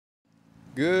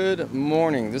Good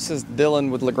morning. This is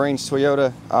Dylan with LaGrange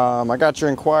Toyota. I got your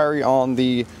inquiry on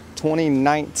the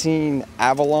 2019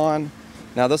 Avalon.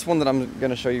 Now this one that I'm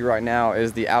going to show you right now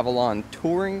is the Avalon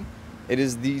Touring. It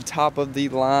is the top of the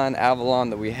line Avalon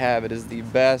that we have. It is the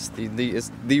best,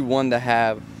 it's the one to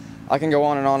have. I can go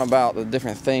on and on about the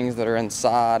different things that are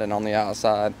inside and on the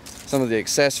outside, some of the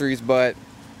accessories, but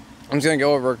I'm just going to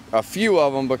go over a few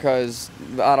of them because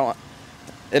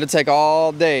it'll take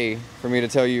all day for me to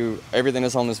tell you everything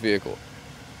that's on this vehicle.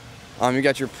 You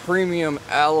got your premium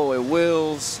alloy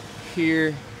wheels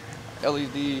here,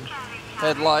 LED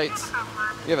headlights.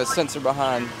 You have a sensor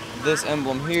behind this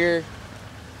emblem here.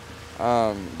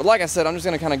 But like I said, I'm just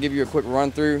going to kind of give you a quick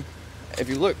run through. If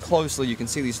you look closely, you can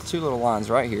see these two little lines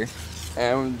right here.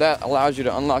 And that allows you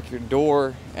to unlock your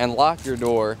door and lock your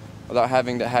door without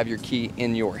having to have your key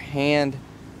in your hand.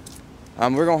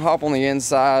 We're gonna hop on the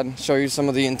inside, show you some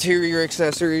of the interior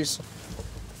accessories.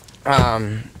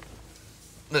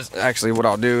 This actually what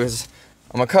I'll do is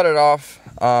I'm gonna cut it off.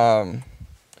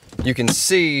 You can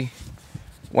see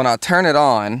when I turn it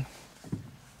on,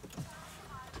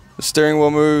 the steering wheel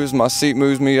moves, my seat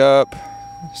moves me up,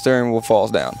 steering wheel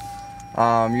falls down.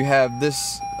 You have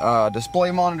this display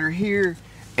monitor here,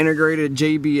 integrated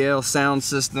JBL sound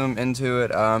system into it,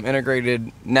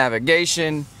 integrated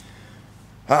navigation.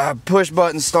 Push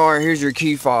button start. Here's your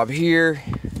key fob here.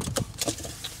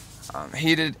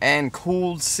 Heated and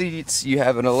cooled seats. You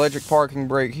have an electric parking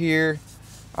brake here.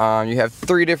 You have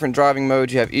 3 different driving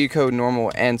modes. You have Eco,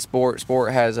 Normal, and Sport.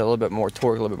 Sport has a little bit more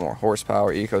torque, a little bit more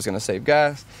horsepower. Eco is going to save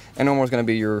gas, and Normal is going to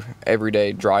be your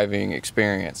everyday driving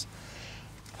experience.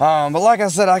 But like I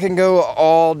said, I can go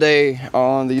all day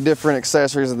on the different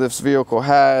accessories that this vehicle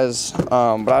has.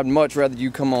 But I'd much rather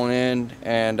you come on in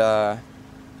and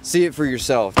see it for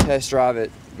yourself, test drive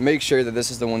it, make sure that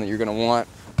this is the one that you're gonna want.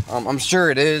 I'm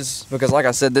sure it is, because like I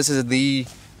said, this is the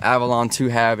Avalon to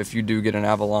have if you do get an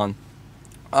Avalon.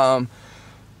 But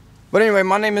anyway,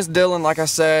 my name is Dylan, like I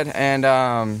said, and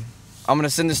I'm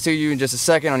gonna send this to you in just a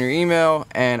second on your email,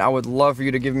 and I would love for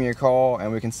you to give me a call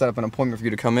and we can set up an appointment for you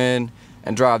to come in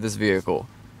and drive this vehicle.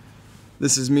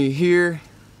 This is me here,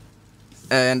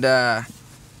 and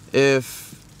if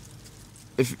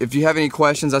you have any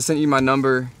questions, I sent you my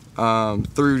number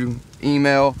through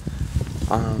email.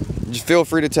 Just feel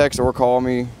free to text or call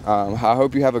me. I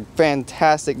hope you have a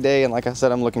fantastic day, and like I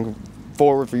said, I'm looking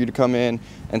forward for you to come in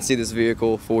and see this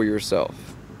vehicle for yourself.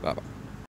 Bye-bye.